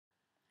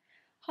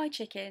Hi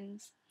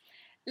chickens.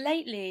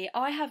 Lately,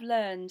 I have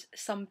learned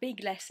some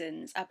big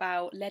lessons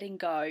about letting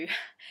go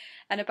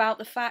and about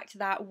the fact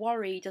that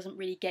worry doesn't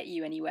really get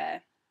you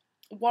anywhere.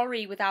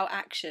 Worry without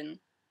action.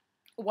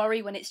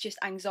 Worry when it's just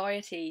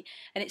anxiety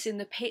and it's in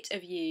the pit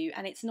of you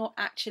and it's not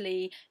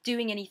actually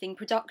doing anything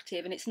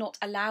productive and it's not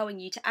allowing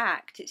you to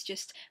act. It's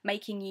just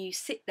making you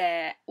sit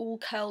there all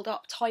curled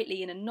up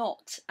tightly in a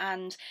knot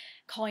and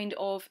kind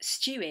of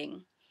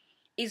stewing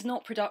is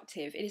not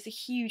productive. It is a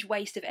huge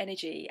waste of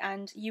energy,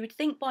 and you would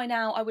think by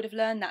now I would have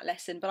learned that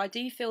lesson, but I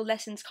do feel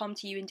lessons come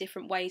to you in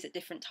different ways at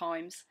different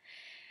times,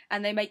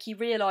 and they make you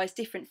realise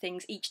different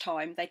things each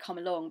time they come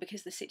along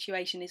because the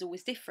situation is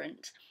always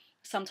different.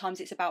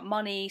 Sometimes it's about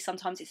money,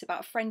 sometimes it's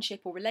about a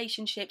friendship or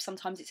relationship,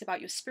 sometimes it's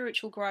about your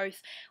spiritual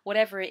growth,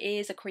 whatever it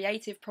is, a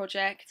creative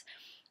project.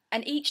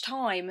 And each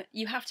time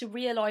you have to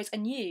realise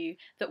anew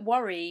that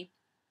worry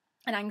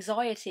and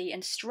anxiety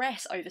and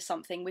stress over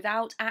something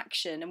without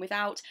action and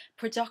without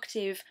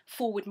productive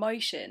forward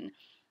motion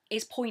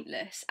is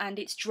pointless, and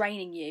it's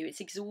draining you, it's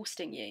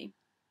exhausting you.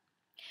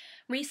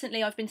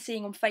 Recently, I've been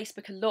seeing on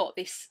Facebook a lot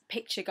this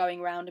picture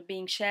going around and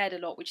being shared a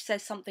lot, which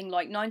says something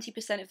like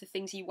 90% of the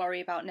things you worry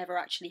about never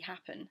actually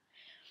happen.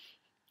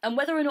 And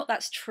whether or not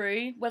that's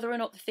true, whether or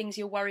not the things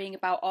you're worrying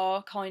about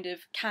are kind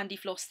of candy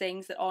floss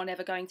things that are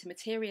never going to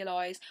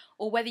materialise,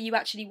 or whether you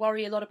actually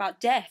worry a lot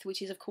about death,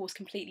 which is of course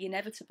completely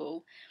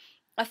inevitable,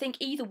 I think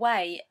either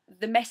way,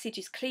 the message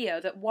is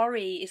clear that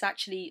worry is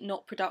actually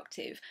not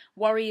productive.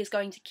 Worry is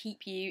going to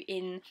keep you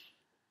in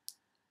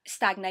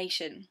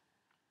stagnation.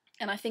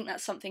 And I think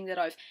that's something that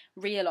I've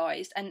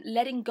realised. And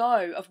letting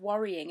go of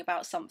worrying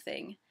about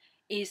something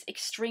is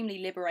extremely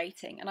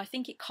liberating. And I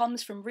think it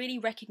comes from really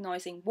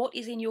recognising what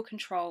is in your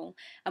control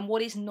and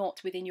what is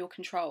not within your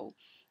control.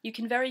 You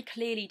can very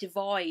clearly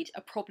divide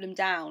a problem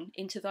down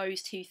into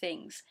those two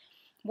things: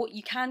 what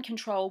you can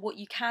control, what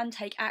you can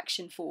take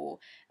action for,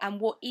 and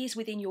what is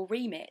within your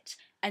remit,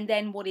 and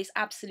then what is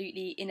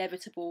absolutely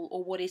inevitable,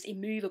 or what is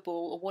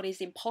immovable, or what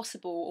is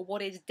impossible, or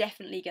what is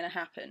definitely going to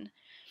happen.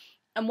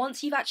 And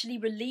once you've actually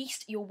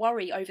released your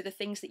worry over the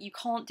things that you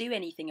can't do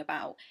anything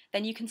about,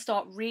 then you can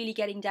start really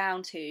getting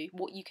down to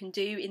what you can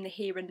do in the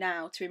here and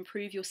now to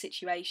improve your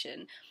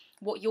situation,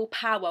 what your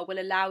power will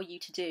allow you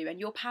to do. And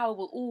your power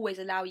will always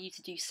allow you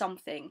to do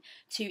something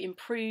to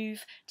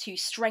improve, to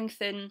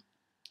strengthen,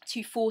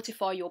 to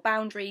fortify your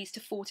boundaries, to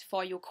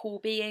fortify your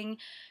core being,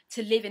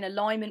 to live in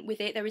alignment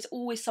with it. There is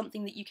always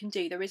something that you can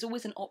do. There is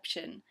always an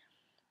option.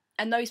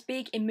 And those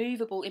big,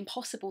 immovable,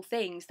 impossible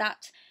things,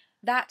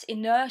 that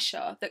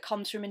inertia that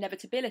comes from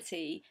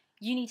inevitability,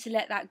 you need to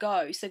let that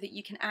go so that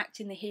you can act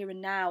in the here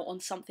and now on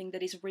something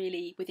that is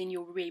really within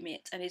your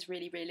remit and is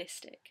really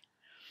realistic.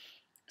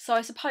 So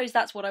I suppose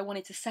that's what I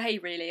wanted to say,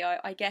 really.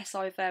 I guess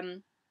I've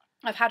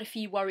had a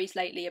few worries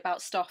lately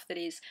about stuff that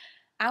is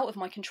out of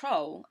my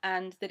control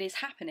and that is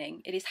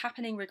happening. It is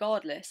happening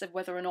regardless of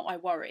whether or not I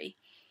worry.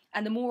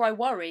 And the more I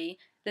worry,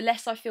 the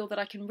less I feel that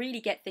I can really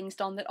get things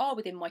done that are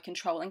within my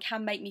control and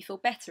can make me feel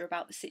better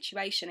about the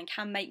situation and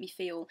can make me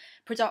feel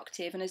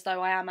productive and as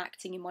though I am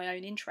acting in my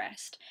own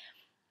interest.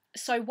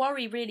 So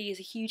worry really is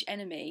a huge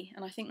enemy,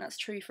 and I think that's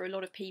true for a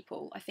lot of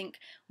people. I think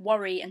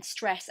worry and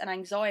stress and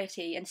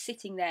anxiety and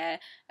sitting there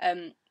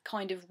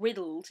kind of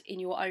riddled in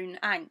your own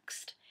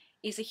angst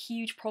is a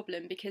huge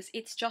problem because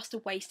it's just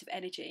a waste of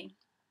energy.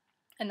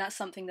 And that's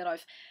something that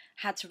I've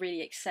had to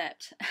really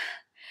accept.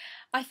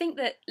 I think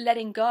that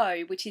letting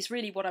go, which is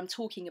really what I'm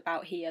talking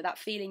about here, that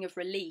feeling of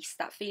release,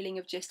 that feeling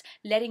of just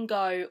letting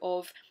go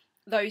of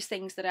those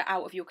things that are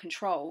out of your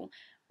control,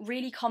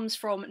 really comes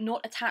from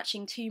not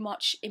attaching too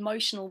much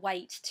emotional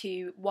weight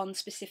to one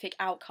specific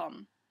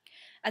outcome.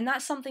 And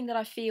that's something that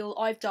I feel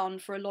I've done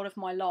for a lot of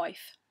my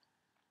life.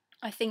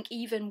 I think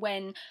even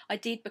when I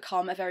did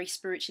become a very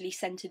spiritually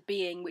centered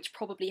being, which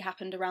probably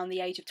happened around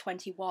the age of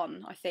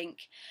 21, I think,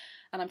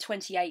 and I'm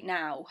 28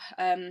 now.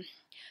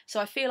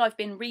 So I feel I've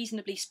been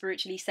reasonably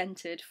spiritually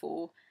centered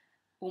for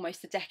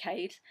almost a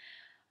decade.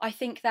 I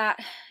think that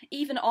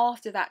even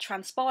after that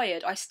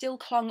transpired, I still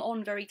clung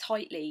on very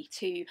tightly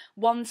to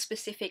one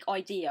specific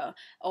idea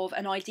of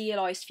an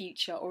idealised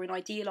future or an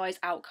idealised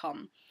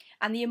outcome.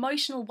 And the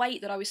emotional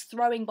weight that I was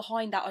throwing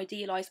behind that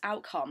idealised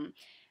outcome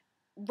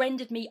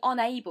rendered me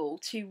unable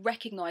to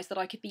recognise that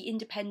I could be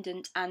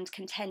independent and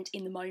content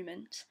in the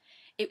moment.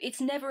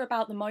 It's never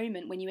about the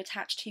moment when you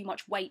attach too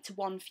much weight to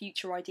one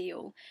future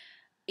ideal.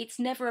 It's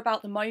never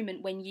about the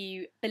moment when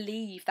you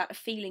believe that a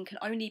feeling can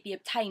only be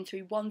obtained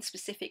through one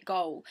specific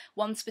goal,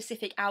 one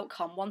specific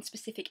outcome, one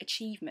specific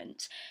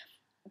achievement.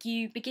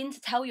 You begin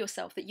to tell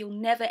yourself that you'll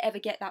never ever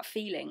get that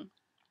feeling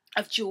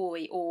of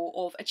joy or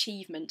of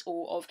achievement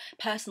or of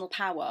personal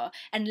power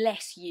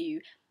unless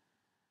you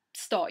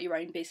start your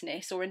own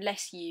business, or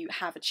unless you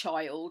have a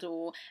child,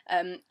 or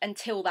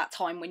until that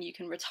time when you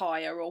can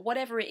retire, or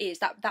whatever it is,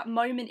 that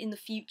moment in the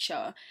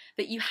future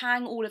that you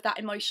hang all of that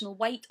emotional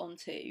weight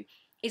onto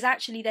is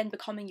actually then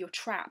becoming your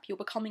trap. You're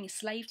becoming a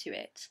slave to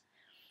it.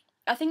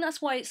 I think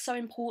that's why it's so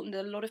important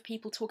that a lot of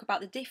people talk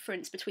about the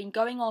difference between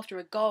going after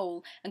a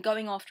goal and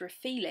going after a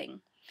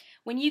feeling.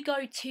 When you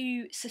go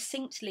too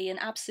succinctly and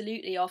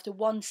absolutely after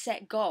one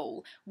set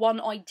goal, one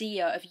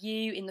idea of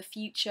you in the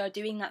future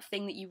doing that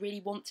thing that you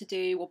really want to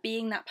do, or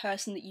being that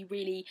person that you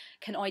really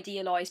can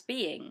idealise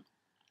being,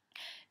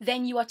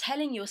 then you are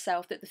telling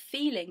yourself that the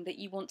feeling that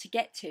you want to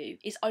get to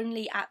is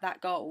only at that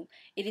goal.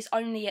 It is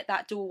only at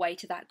that doorway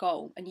to that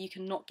goal, and you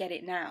cannot get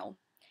it now.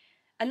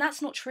 And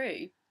that's not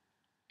true.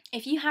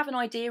 If you have an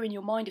idea in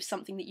your mind of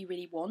something that you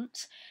really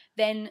want,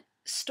 then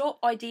stop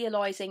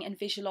idealising and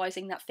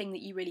visualising that thing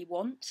that you really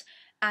want,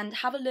 and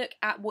have a look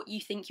at what you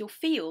think you'll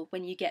feel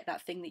when you get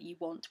that thing that you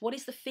want. What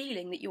is the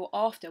feeling that you're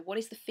after? What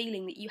is the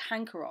feeling that you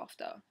hanker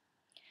after?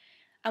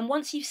 And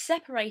once you've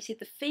separated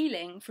the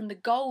feeling from the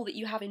goal that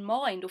you have in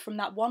mind, or from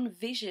that one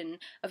vision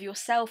of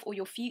yourself or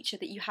your future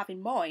that you have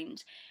in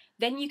mind,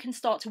 then you can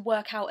start to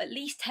work out at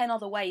least 10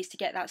 other ways to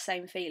get that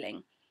same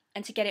feeling,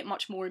 and to get it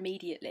much more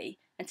immediately,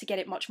 and to get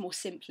it much more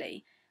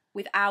simply,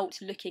 without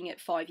looking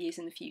at 5 years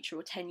in the future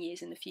or 10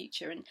 years in the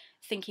future and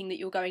thinking that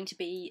you're going to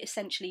be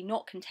essentially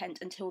not content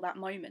until that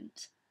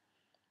moment.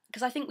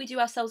 Because I think we do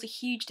ourselves a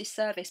huge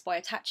disservice by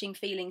attaching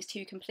feelings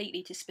too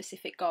completely to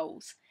specific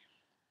goals.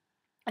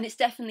 And it's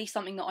definitely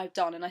something that I've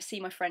done, and I see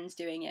my friends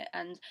doing it,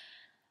 and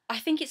I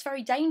think it's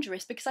very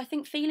dangerous, because I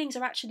think feelings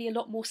are actually a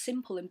lot more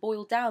simple and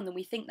boiled down than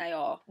we think they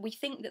are. We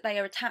think that they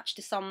are attached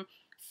to some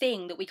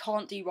thing that we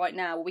can't do right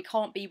now, or we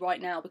can't be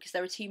right now because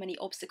there are too many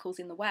obstacles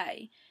in the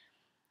way.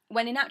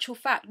 When in actual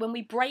fact, when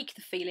we break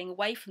the feeling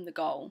away from the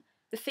goal,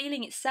 the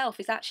feeling itself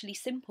is actually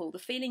simple. The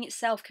feeling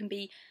itself can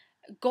be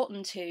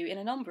gotten to in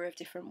a number of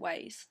different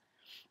ways.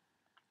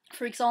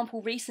 For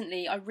example,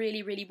 recently I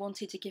really, really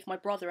wanted to give my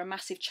brother a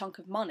massive chunk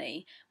of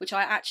money, which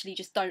I actually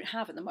just don't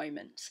have at the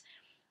moment.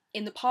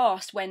 In the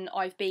past, when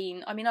I've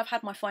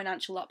had my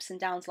financial ups and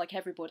downs like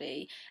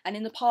everybody, and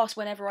in the past,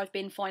 whenever I've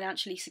been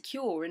financially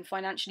secure and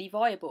financially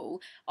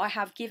viable, I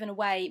have given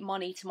away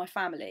money to my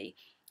family.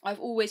 I've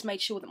always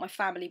made sure that my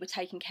family were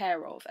taken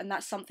care of, and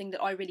that's something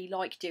that I really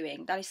like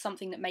doing. That is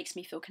something that makes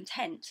me feel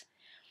content.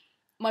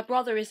 My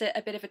brother is at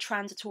a bit of a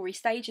transitory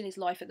stage in his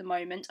life at the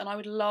moment, and I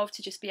would love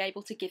to just be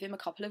able to give him a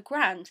couple of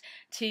grand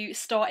to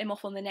start him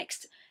off on the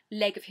next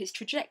leg of his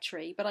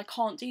trajectory, but I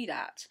can't do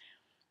that.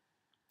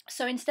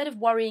 So instead of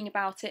worrying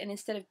about it and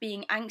instead of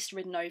being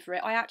angst-ridden over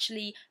it, I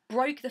actually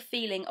broke the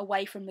feeling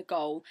away from the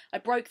goal. I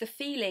broke the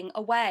feeling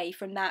away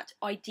from that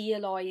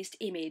idealised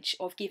image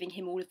of giving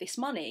him all of this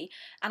money,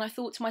 and I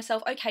thought to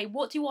myself, okay,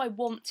 what do I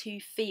want to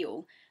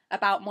feel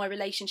about my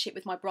relationship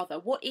with my brother?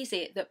 What is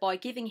it that by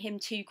giving him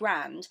 2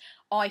 grand,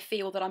 I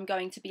feel that I'm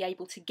going to be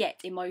able to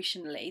get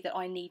emotionally, that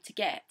I need to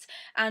get?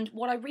 And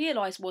what I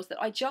realised was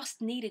that I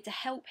just needed to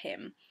help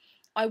him.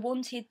 I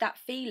wanted that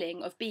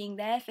feeling of being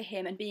there for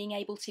him and being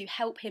able to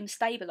help him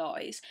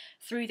stabilise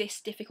through this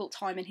difficult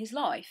time in his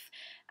life.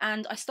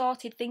 And I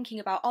started thinking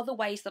about other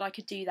ways that I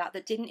could do that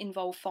didn't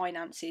involve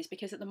finances,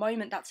 because at the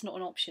moment that's not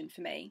an option for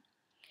me.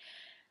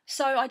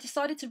 So I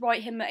decided to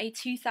write him a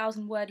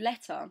 2,000-word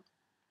letter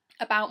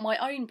about my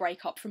own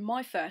breakup from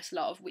my first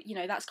love. You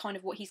know, that's kind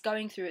of what he's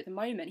going through at the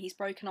moment. He's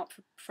broken up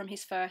from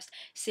his first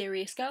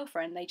serious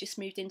girlfriend. They just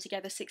moved in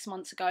together 6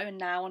 months ago, and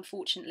now,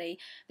 unfortunately,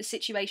 the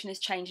situation has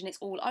changed and it's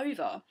all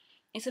over.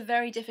 It's a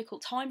very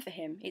difficult time for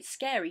him. It's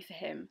scary for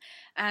him.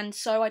 And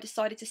so I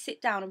decided to sit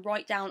down and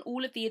write down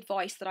all of the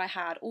advice that I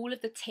had, all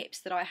of the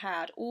tips that I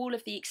had, all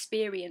of the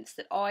experience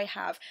that I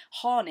have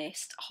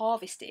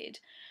harvested,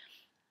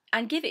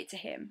 and give it to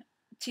him,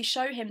 to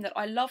show him that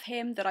I love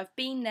him, that I've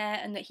been there,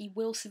 and that he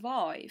will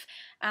survive.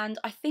 And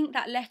I think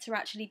that letter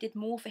actually did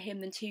more for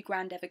him than 2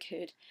 grand ever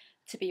could,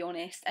 to be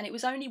honest. And it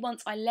was only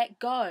once I let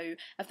go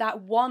of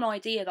that one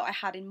idea that I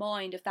had in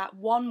mind, of that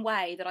one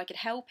way that I could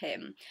help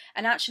him,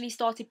 and actually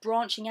started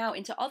branching out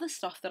into other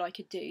stuff that I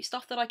could do,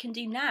 stuff that I can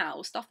do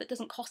now, stuff that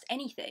doesn't cost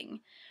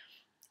anything.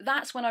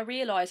 That's when I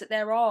realised that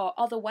there are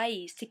other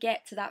ways to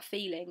get to that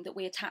feeling that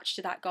we attach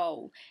to that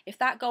goal. If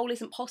that goal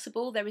isn't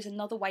possible, there is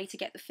another way to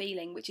get the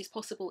feeling, which is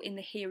possible in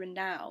the here and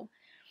now.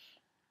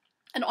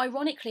 And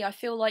ironically, I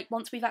feel like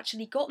once we've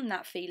actually gotten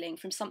that feeling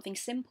from something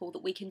simple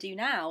that we can do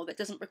now, that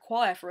doesn't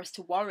require for us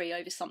to worry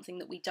over something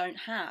that we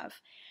don't have,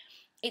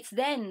 it's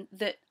then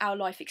that our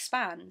life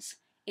expands.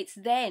 It's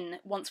then,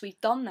 once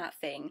we've done that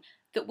thing,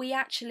 that we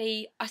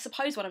actually, I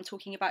suppose what I'm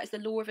talking about is the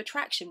law of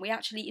attraction. We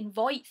actually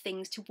invite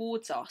things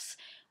towards us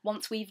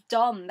once we've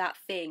done that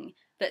thing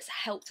that's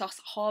helped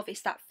us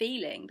harvest that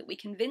feeling that we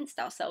convinced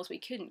ourselves we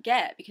couldn't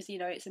get because, you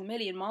know, it's a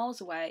million miles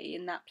away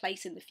in that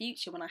place in the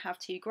future when I have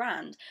 2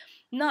 grand.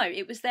 No,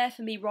 it was there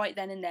for me right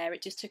then and there.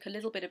 It just took a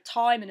little bit of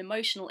time and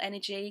emotional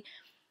energy,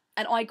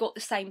 and I got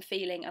the same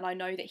feeling, and I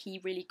know that he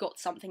really got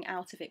something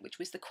out of it, which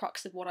was the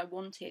crux of what I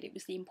wanted. It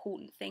was the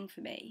important thing for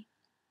me.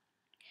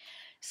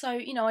 So,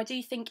 you know, I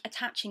do think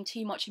attaching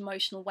too much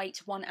emotional weight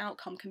to one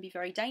outcome can be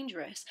very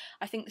dangerous.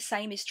 I think the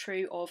same is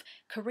true of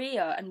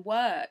career and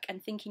work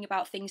and thinking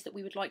about things that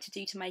we would like to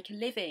do to make a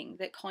living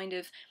that kind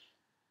of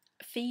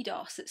feed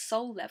us at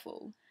soul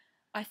level.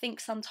 I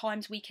think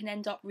sometimes we can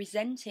end up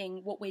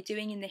resenting what we're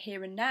doing in the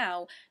here and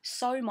now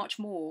so much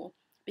more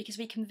because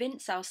we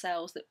convince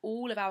ourselves that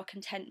all of our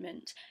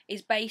contentment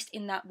is based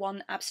in that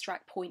one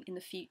abstract point in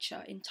the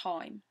future, in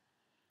time.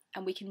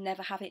 and we can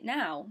never have it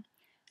now.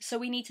 So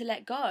we need to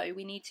let go.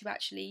 We need to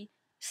actually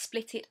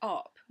split it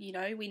up. You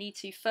know, we need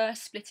to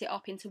first split it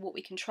up into what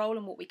we control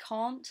and what we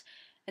can't,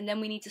 and then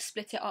we need to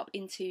split it up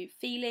into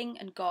feeling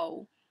and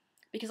goal.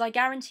 Because I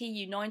guarantee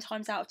you 9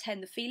 times out of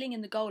 10, the feeling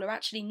and the goal are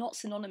actually not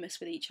synonymous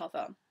with each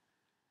other.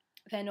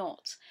 They're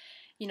not.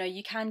 You know,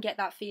 you can get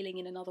that feeling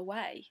in another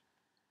way.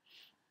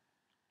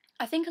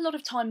 I think a lot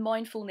of time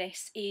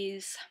mindfulness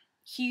is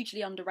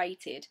hugely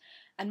underrated,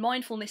 and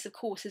mindfulness, of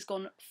course, has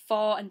gone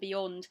far and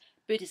beyond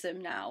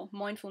Buddhism now.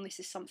 Mindfulness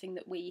is something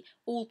that we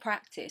all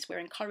practice. We're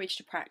encouraged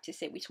to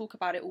practice it. We talk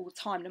about it all the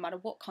time, no matter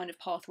what kind of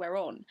path we're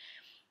on.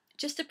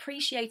 Just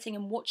appreciating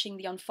and watching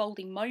the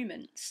unfolding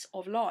moments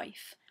of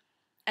life,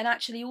 and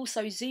actually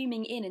also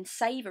zooming in and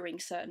savouring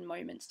certain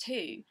moments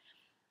too,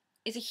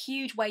 is a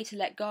huge way to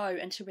let go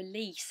and to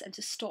release and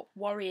to stop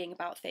worrying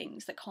about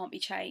things that can't be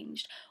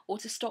changed, or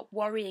to stop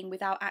worrying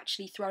without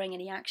actually throwing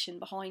any action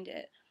behind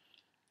it.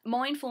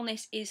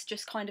 Mindfulness is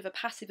just kind of a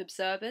passive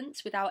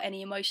observance without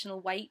any emotional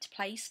weight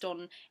placed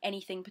on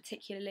anything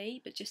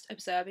particularly, but just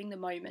observing the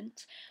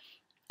moment.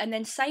 And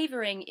then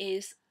savouring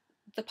is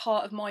the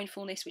part of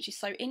mindfulness which is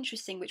so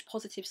interesting, which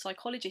positive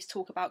psychologists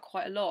talk about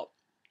quite a lot.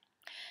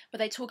 But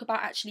they talk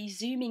about actually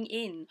zooming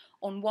in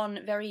on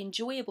one very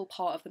enjoyable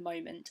part of the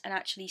moment and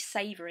actually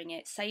savouring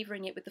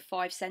it with the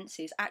 5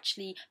 senses,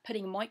 actually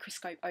putting a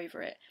microscope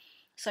over it.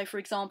 So for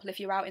example, if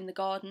you're out in the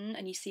garden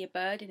and you see a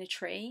bird in a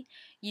tree,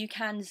 you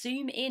can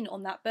zoom in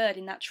on that bird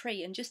in that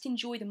tree and just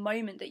enjoy the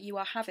moment that you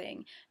are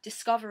having,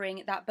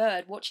 discovering that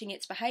bird, watching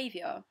its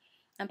behaviour,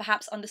 and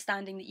perhaps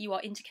understanding that you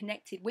are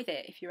interconnected with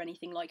it if you're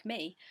anything like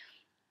me.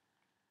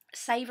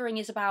 Savouring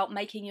is about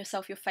making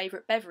yourself your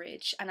favourite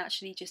beverage and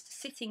actually just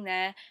sitting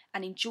there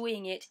and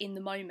enjoying it in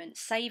the moment,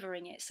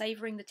 savouring it,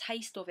 savouring the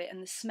taste of it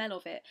and the smell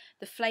of it,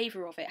 the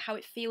flavour of it, how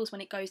it feels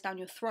when it goes down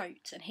your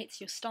throat and hits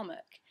your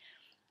stomach.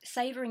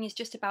 Savouring is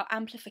just about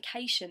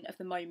amplification of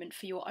the moment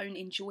for your own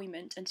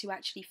enjoyment and to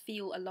actually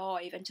feel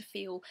alive and to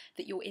feel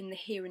that you're in the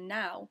here and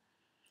now.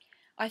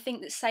 I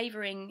think that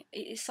savouring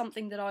is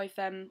something that I've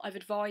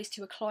advised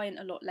to a client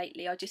a lot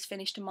lately. I just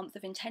finished a month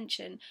of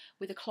intention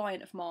with a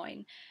client of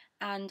mine,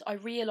 and I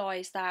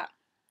realised that,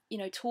 you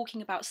know,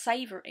 talking about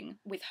savouring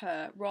with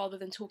her rather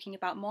than talking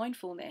about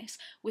mindfulness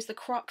was the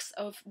crux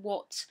of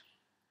what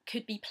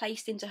could be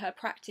placed into her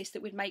practice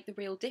that would make the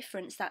real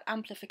difference, that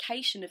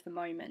amplification of the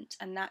moment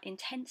and that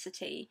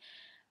intensity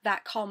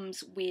that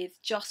comes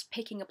with just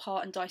picking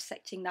apart and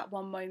dissecting that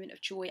one moment of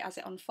joy as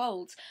it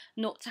unfolds,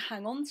 not to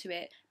hang on to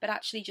it, but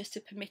actually just to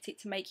permit it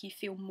to make you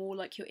feel more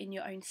like you're in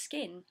your own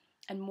skin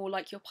and more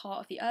like you're part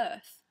of the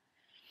earth.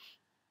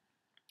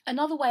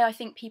 Another way I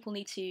think people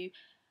need to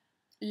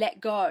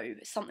let go,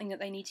 something that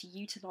they need to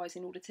utilise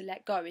in order to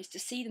let go, is to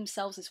see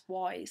themselves as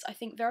wise. I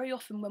think very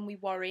often when we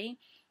worry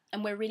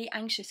and we're really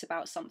anxious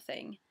about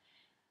something,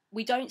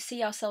 we don't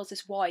see ourselves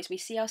as wise, we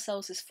see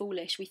ourselves as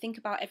foolish. We think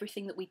about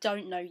everything that we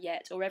don't know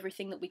yet, or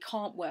everything that we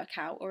can't work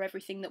out, or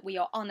everything that we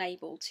are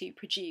unable to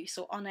produce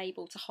or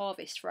unable to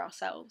harvest for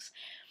ourselves.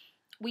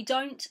 We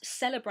don't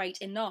celebrate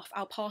enough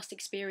our past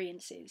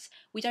experiences.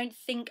 We don't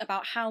think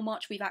about how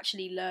much we've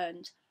actually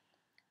learned.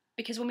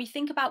 Because when we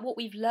think about what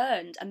we've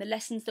learned and the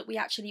lessons that we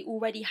actually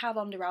already have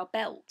under our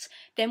belt,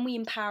 then we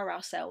empower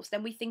ourselves.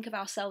 Then we think of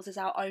ourselves as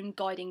our own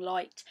guiding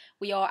light.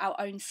 We are our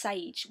own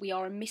sage. We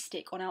are a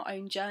mystic on our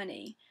own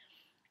journey.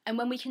 And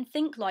when we can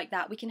think like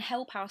that, we can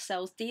help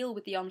ourselves deal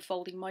with the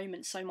unfolding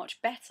moment so much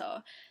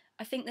better.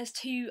 I think there's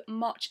too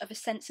much of a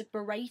sense of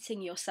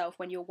berating yourself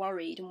when you're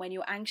worried and when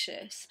you're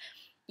anxious.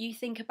 You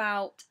think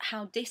about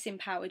how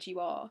disempowered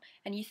you are,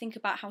 and you think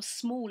about how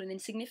small and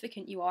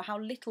insignificant you are, how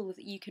little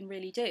that you can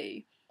really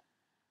do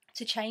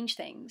to change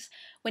things.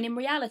 When in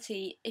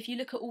reality, if you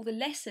look at all the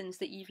lessons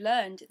that you've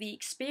learned, the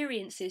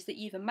experiences that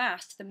you've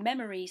amassed, the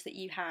memories that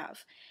you have,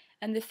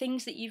 and the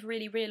things that you've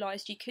really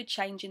realised you could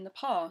change in the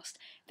past,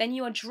 then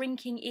you are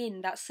drinking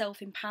in that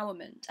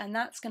self-empowerment, and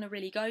that's going to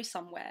really go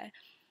somewhere.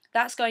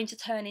 That's going to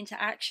turn into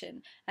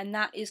action, and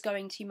that is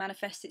going to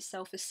manifest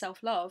itself as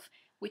self-love,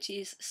 which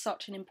is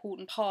such an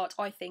important part,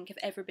 I think, of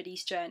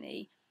everybody's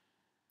journey.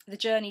 The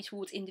journey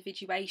towards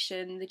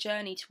individuation, the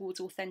journey towards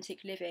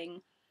authentic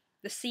living,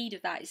 the seed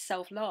of that is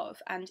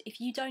self-love. And if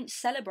you don't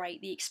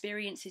celebrate the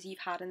experiences you've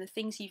had and the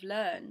things you've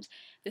learned,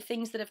 the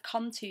things that have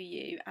come to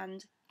you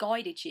and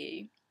guided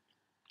you,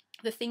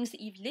 the things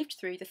that you've lived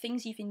through, the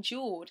things you've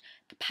endured,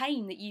 the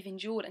pain that you've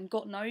endured and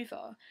gotten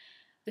over,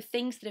 the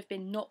things that have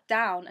been knocked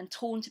down and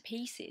torn to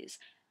pieces,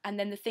 and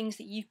then the things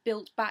that you've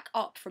built back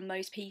up from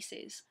those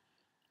pieces.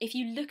 If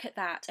you look at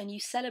that and you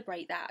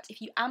celebrate that,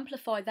 if you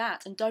amplify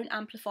that and don't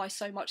amplify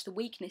so much the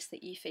weakness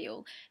that you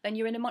feel, then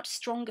you're in a much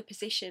stronger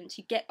position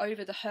to get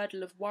over the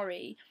hurdle of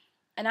worry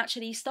and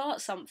actually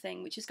start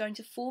something which is going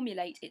to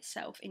formulate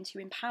itself into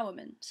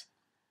empowerment.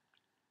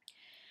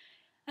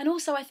 And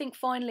also, I think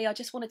finally, I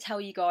just want to tell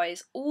you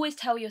guys, always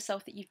tell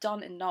yourself that you've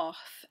done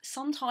enough.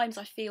 Sometimes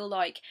I feel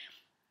like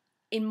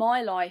in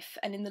my life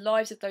and in the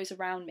lives of those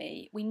around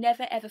me, we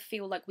never ever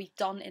feel like we've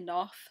done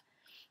enough.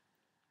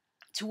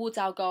 towards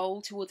our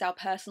goal, towards our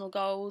personal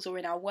goals, or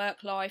in our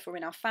work life, or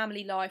in our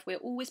family life. We're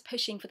always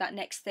pushing for that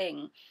next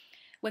thing.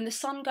 When the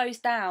sun goes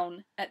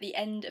down at the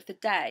end of the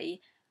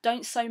day,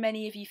 don't so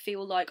many of you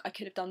feel like, I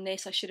could have done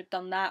this, I should have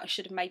done that, I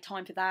should have made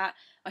time for that,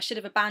 I should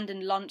have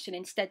abandoned lunch and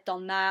instead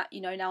done that,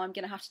 you know, now I'm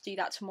going to have to do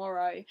that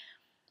tomorrow.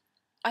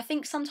 I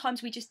think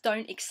sometimes we just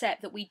don't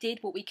accept that we did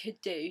what we could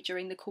do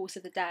during the course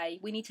of the day.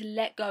 We need to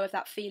let go of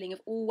that feeling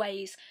of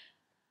always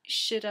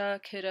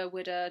shoulda, coulda,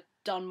 woulda,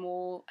 done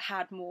more,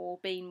 had more,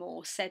 been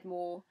more, said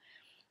more.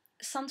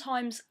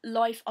 Sometimes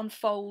life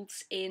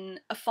unfolds in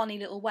a funny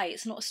little way.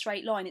 It's not a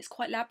straight line, it's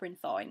quite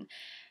labyrinthine.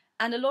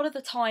 And a lot of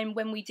the time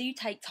when we do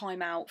take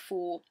time out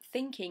for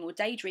thinking or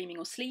daydreaming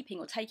or sleeping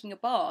or taking a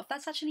bath,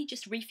 that's actually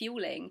just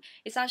refueling.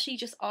 It's actually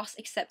just us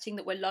accepting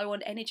that we're low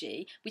on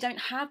energy. We don't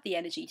have the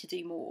energy to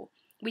do more.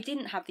 We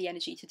didn't have the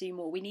energy to do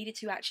more. We needed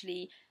to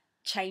actually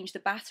change the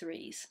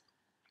batteries.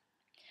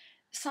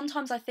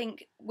 Sometimes I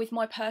think with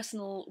my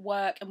personal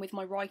work and with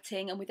my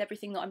writing and with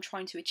everything that I'm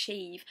trying to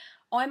achieve,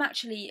 I'm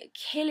actually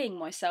killing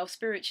myself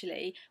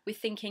spiritually with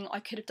thinking I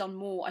could have done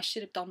more, I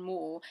should have done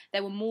more.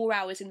 There were more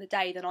hours in the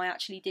day than I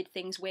actually did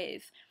things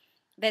with.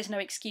 There's no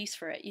excuse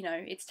for it, you know,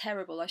 it's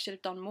terrible, I should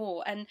have done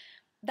more. And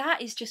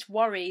that is just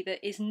worry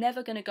that is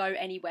never going to go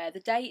anywhere. The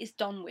day is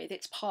done with,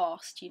 it's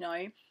past, you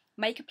know.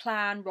 Make a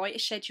plan, write a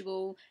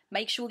schedule,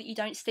 make sure that you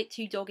don't stick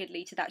too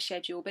doggedly to that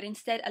schedule, but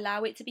instead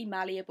allow it to be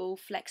malleable,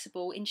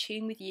 flexible, in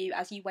tune with you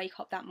as you wake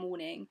up that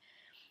morning.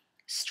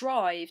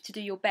 Strive to do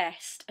your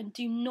best and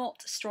do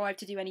not strive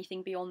to do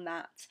anything beyond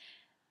that.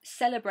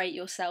 Celebrate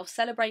yourself,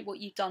 celebrate what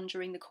you've done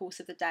during the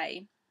course of the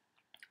day.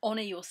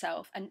 Honour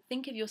yourself and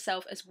think of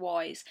yourself as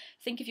wise.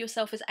 Think of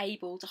yourself as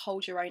able to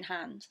hold your own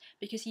hand,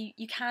 because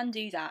you can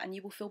do that and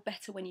you will feel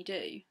better when you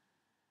do.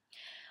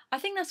 I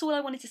think that's all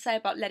I wanted to say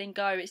about letting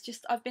go. It's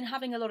just I've been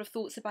having a lot of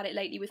thoughts about it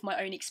lately with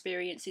my own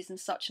experiences and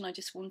such, and I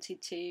just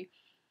wanted to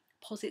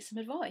posit some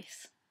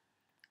advice.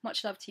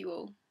 Much love to you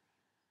all.